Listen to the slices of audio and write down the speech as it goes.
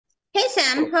Hey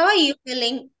Sam, how are you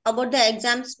feeling about the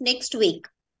exams next week?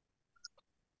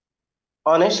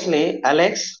 Honestly,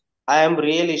 Alex, I am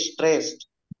really stressed.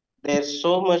 There's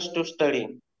so much to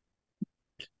study.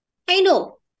 I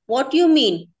know what you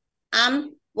mean.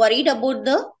 I'm worried about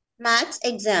the maths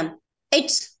exam.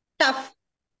 It's tough.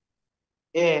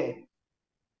 Eh,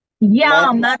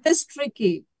 Yeah, math, math is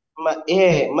tricky.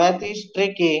 math is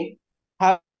tricky.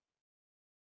 Have,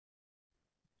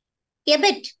 A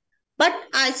bit, but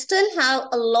I still have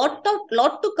a lot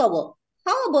to cover.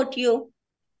 How about you?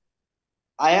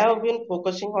 I have been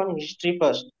focusing on history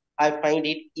first. I find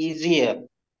it easier.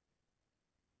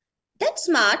 That's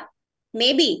smart.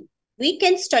 Maybe we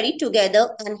can study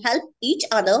together and help each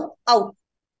other out.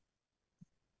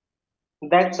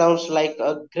 That sounds like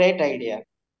a great idea.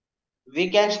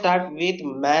 We can start with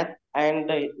math and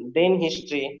then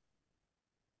history.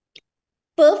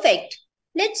 Perfect.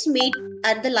 Let's meet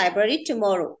at the library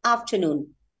tomorrow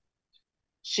afternoon.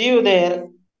 See you there.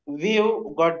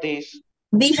 We've got this.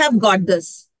 We have got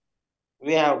this.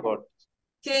 We have got.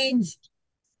 Change.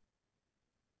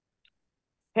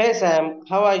 Hey Sam,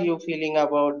 how are you feeling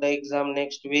about the exam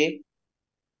next week?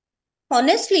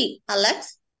 Honestly,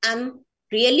 Alex, I'm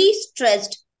really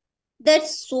stressed.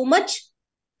 There's so much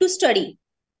to study.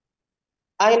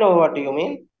 I know what you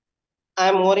mean.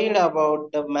 I'm worried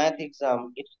about the math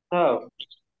exam. It's tough.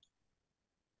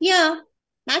 Yeah,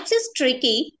 maths is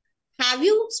tricky. Have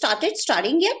you started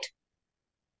studying yet?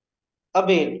 A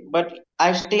bit, but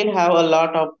I still have a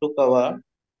lot of to cover.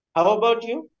 How about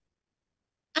you?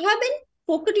 I have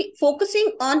been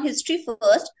focusing on history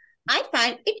first. I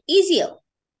find it easier.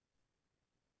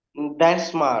 That's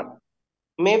smart.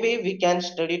 Maybe we can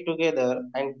study together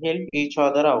and help each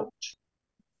other out.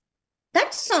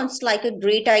 That sounds like a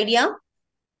great idea.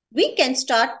 We can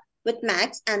start with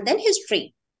maths and then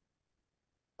history.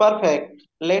 Perfect.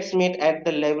 Let's meet at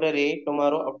the library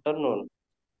tomorrow afternoon.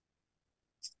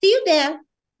 See you there.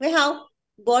 We have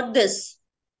got this.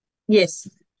 Yes.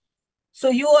 So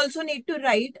you also need to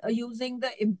write using the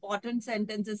important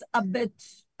sentences a bit.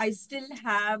 I still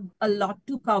have a lot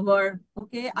to cover.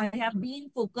 Okay. I have been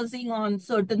focusing on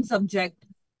certain subject.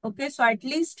 Okay. So at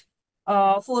least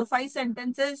 4 or 5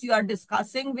 sentences you are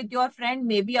discussing with your friend,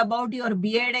 maybe about your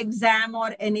B.Ed exam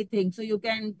or anything. So you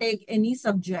can take any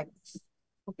subjects.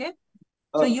 Okay.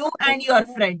 So Uh, you and your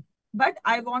friend. But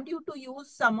I want you to use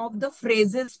some of the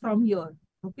phrases from here.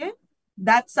 Okay.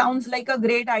 That sounds like a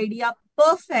great idea.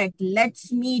 Perfect.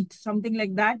 Let's meet. Something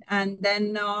like that. And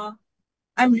then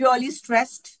I'm really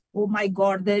stressed. Oh my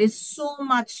God. There is so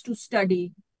much to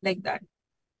study like that.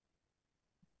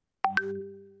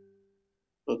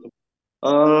 okay.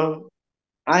 Uh,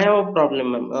 I have a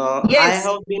problem, ma'am. Yes.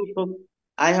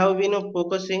 I have been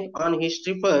focusing on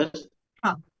history first.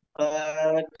 Huh.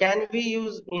 Can we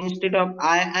use instead of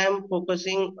I am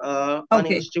focusing on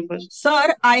Okay. history first?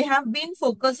 Sir, I have been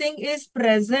focusing is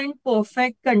present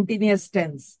perfect continuous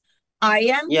tense. I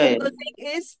am Yeah, yeah. focusing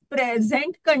is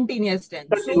present continuous tense.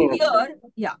 So Continue. here,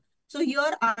 yeah. So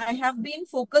here I have been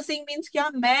focusing means क्या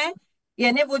मैं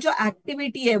यानी वो जो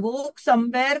activity है वो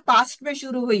somewhere past में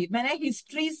शुरू हुई मैंने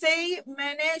हिस्ट्री से ही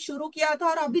मैंने शुरू किया था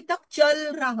और अभी तक चल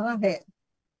रहा है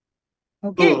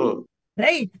ओके हम्म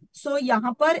राइट सो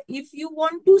यहाँ पर if you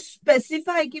want to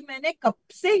specify कि मैंने कब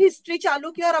से हिस्ट्री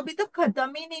चालू किया और अभी तक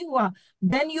खत्म ही नहीं हुआ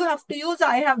then you have to use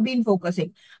I have been focusing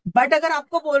but अगर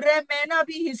आपको बोल रहे हैं मैं ना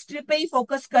अभी हिस्ट्री पे ही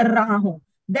फोकस कर रहा हूं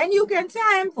then you can say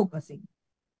I am focusing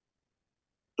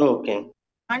Okay.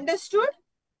 Understood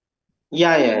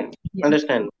Yeah, yeah.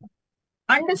 Understand.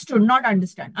 Understood not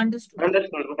understand understood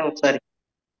Understood. I'm sorry.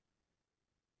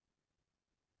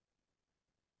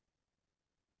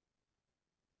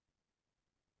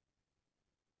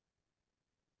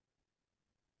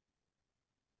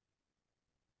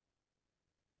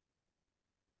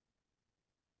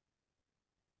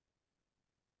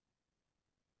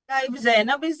 if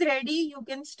Zainab is ready you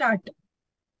can start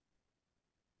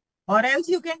or else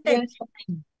you can take Yes,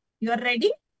 time you are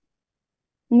ready.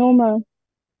 no, ma'am.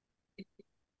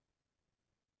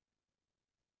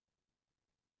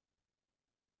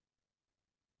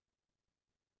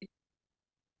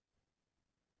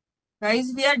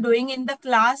 Guys, we are doing in the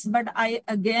class, but I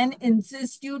again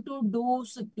insist you to do,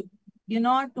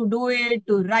 to do it,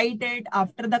 to write it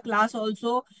after the class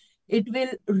also. It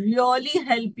will really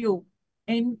help you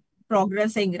in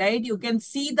progressing, right? You can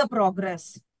see the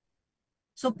progress.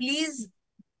 So please,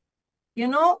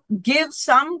 give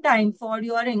some time for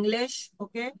your English,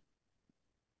 okay?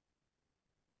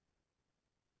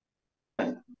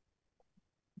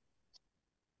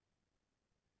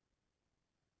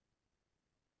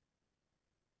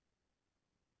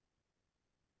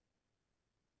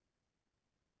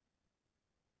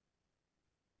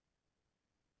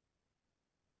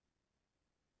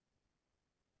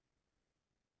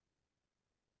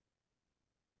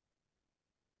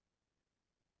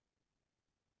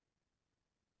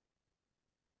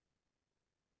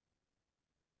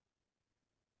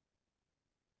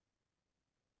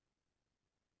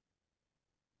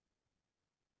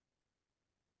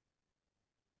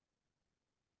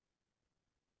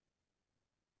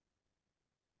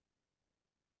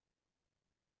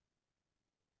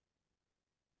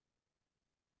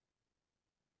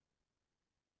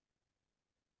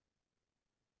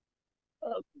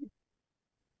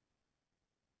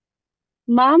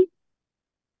 Ma'am,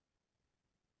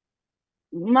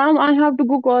 ma'am, I have to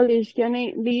go college. Can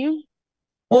I leave?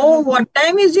 Oh, what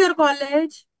time is your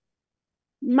college?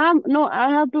 Ma'am, no, I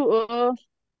have to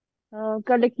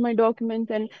collect my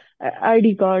documents and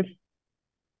ID card.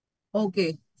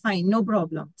 Okay, fine, no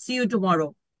problem. See you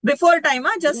tomorrow. Before time,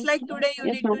 huh? Just Yes, like today, you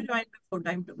yes, need to ma'am. join before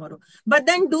time tomorrow. But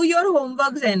then do your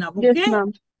homework, Zainab, Yes, okay?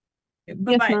 ma'am. Yes,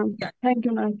 Bye-bye. ma'am. Yeah. Thank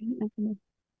you, ma'am. Yes, ma'am.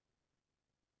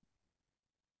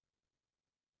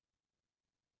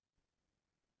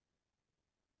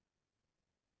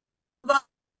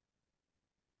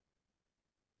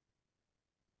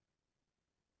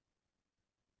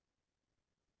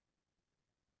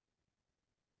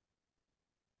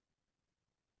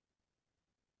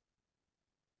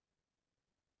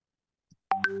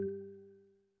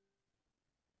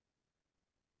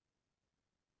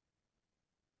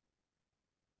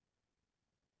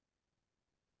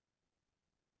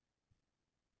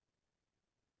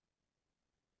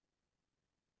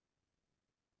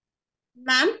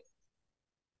 Ma'am, ma'am,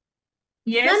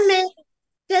 Yes. may I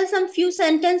tell some few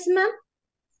sentences, ma'am?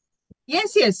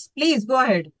 Yes, please go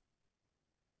ahead.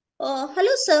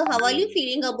 Hello, sir. How are you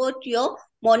feeling about your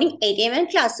morning 8 a.m.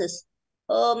 classes?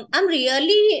 I'm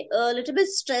really a little bit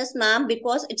stressed, ma'am,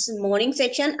 because it's morning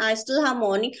section. I still have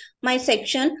my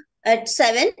section at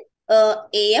 7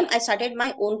 a.m. I started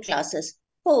my own classes.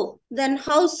 Oh, then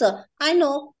how, sir? I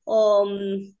know.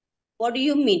 What do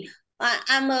you mean?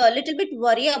 I'm a little bit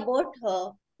worried about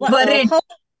Worried. how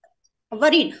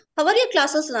worried. How are your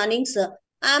classes running, sir?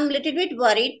 I'm a little bit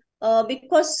worried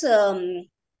because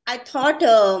I thought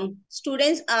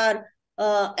students are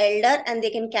elder and they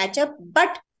can catch up,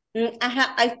 but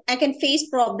I can face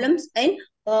problems in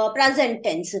present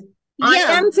tense. I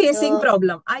Yeah, am facing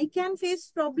problem. I can face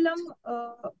problem.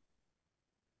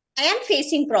 I am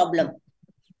facing problem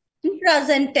in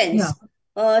present Yeah. tense.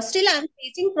 Still, I'm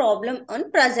facing problem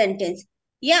on present tense.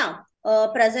 Yeah,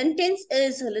 present tense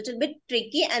is a little bit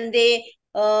tricky, and they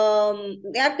are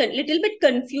little bit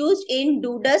confused in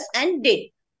do, does, and did.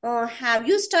 Have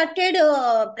you started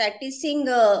practicing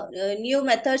new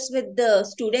methods with the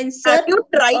students, Have sir? you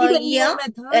tried new Yeah,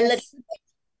 a little. methods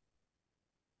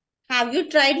Have you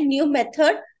tried new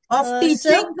method, of teaching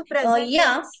sir? the present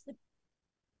Yeah, tense?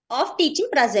 of teaching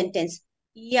present tense.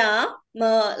 Yeah,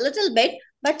 a little bit,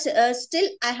 but still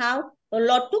I have a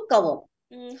lot to cover.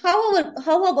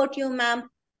 How about you, ma'am?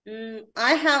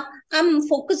 I'm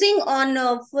focusing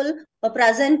on full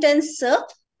present tense, sir.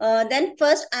 Then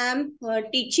first I'm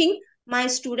teaching my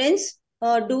students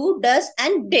do, does,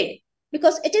 and did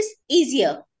because it is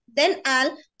easier. Then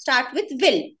I'll start with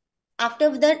will.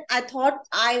 After that, I thought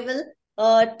I will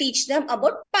teach them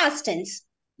about past tense.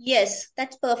 Yes,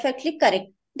 that's perfectly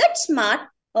correct. That's smart.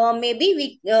 Maybe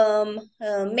we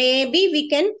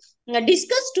can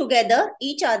discuss together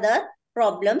each other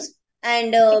problems,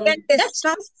 and We can that's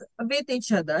discuss with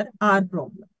each other our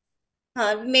problem.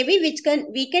 maybe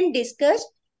we can discuss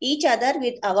each other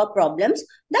with our problems.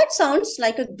 That sounds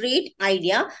like a great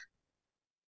idea.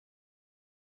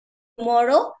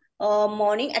 Tomorrow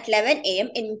morning at 11 a.m.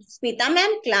 in Smita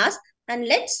ma'am class, and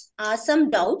let's ask some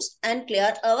doubts and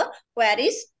clear our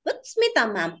queries with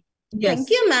Smita ma'am. Thank Yes.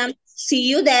 you, ma'am. See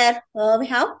you there. We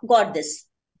have got this.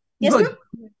 Yes, Good.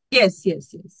 ma'am? Yes.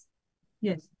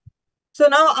 Yes. So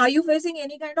now, are you facing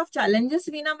any kind of challenges,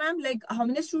 Veena ma'am? Like, how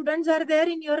many students are there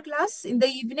in your class in the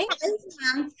evening?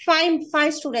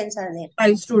 Five students are there.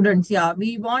 5 students. Yeah,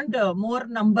 we want more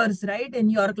numbers, right, in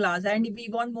your class, and we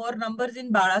want more numbers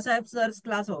in Bala Sahib sir's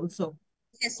class also.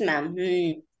 Yes, ma'am.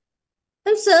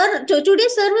 And sir, today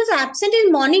sir was absent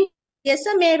in morning. Yes,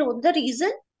 sir. May I know the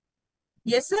reason?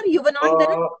 Yes, sir. You were not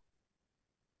there. Uh,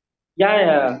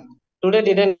 yeah. Today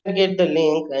didn't get the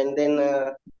link, and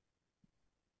then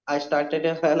I started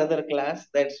another class.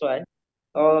 That's why.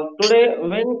 Today,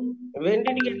 when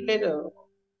did you get the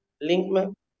link,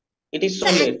 ma'am? It is so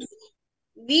Sir, late.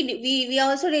 we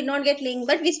also did not get link,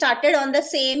 but we started on the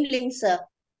same link, sir.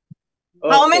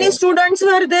 How many Okay. students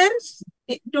were there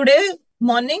today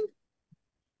morning?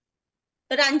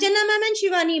 Ranjana ma'am and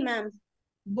Shivani ma'am.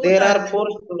 Both There are are there. four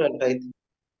students, I think.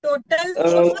 Total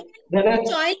So four. Dhanas,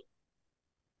 join.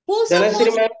 Who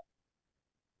Dhanasri supposed? ma'am,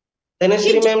 She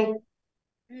Dhanasri joined.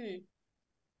 ma'am,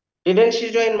 didn't she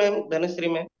join, ma'am? Dhanasri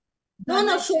ma'am. No,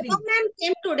 Shobha Dhanashri. ma'am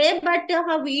came today, but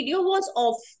her video was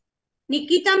off.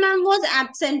 Nikita ma'am was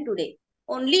absent today.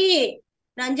 Only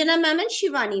Ranjana ma'am and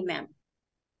Shivani ma'am.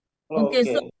 Okay,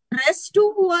 so Okay. rest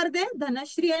two who are there?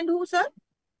 Dhanashri and who, sir?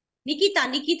 Nikita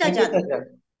Nikita Jadhav. sir.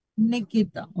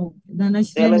 Nikita. Okay,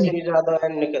 Dhanashri and Dhanasri Nikita. Jadhav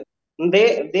and Nikita.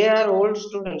 They are old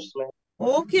students, ma'am.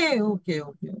 Okay, okay,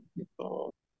 okay, okay. Oh,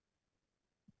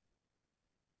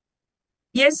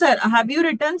 Yes, sir. Have you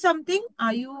written something?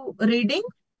 Are you reading?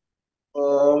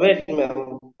 wait,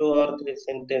 ma'am. Two or three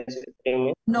sentences.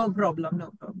 No problem,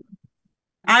 no problem.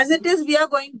 As it is, we are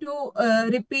going to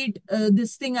repeat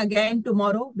this thing again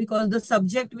tomorrow because the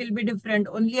subject will be different.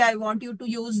 Only I want you to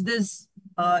use this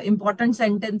important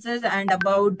sentences and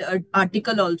about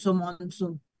article also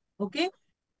monsoon. Okay.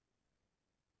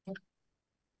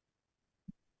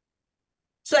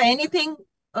 So anything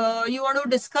you want to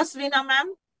discuss, Veena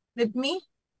ma'am, with me?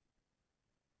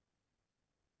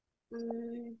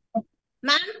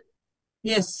 Ma'am,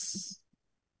 Yes.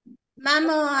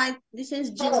 ma'am, this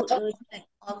is June, July,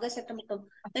 August, September, October.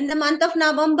 In the month of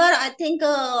November, I think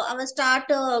our start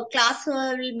class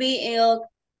will be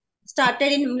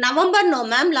started in November. No,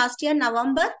 ma'am, last year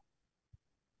November.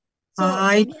 So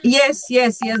Yes,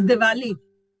 yes, yes. Diwali.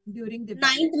 During Diwali.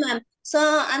 9th, ma'am. So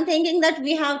I'm thinking that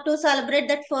we have to celebrate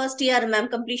that first year, ma'am,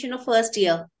 completion of first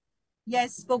year.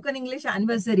 Yes, spoken English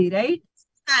anniversary, right?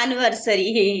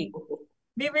 Anniversary.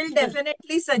 We will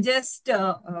definitely suggest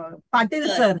Patil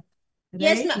Sure. sir,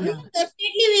 Yes, right? ma'am. Yeah.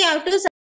 Definitely we have to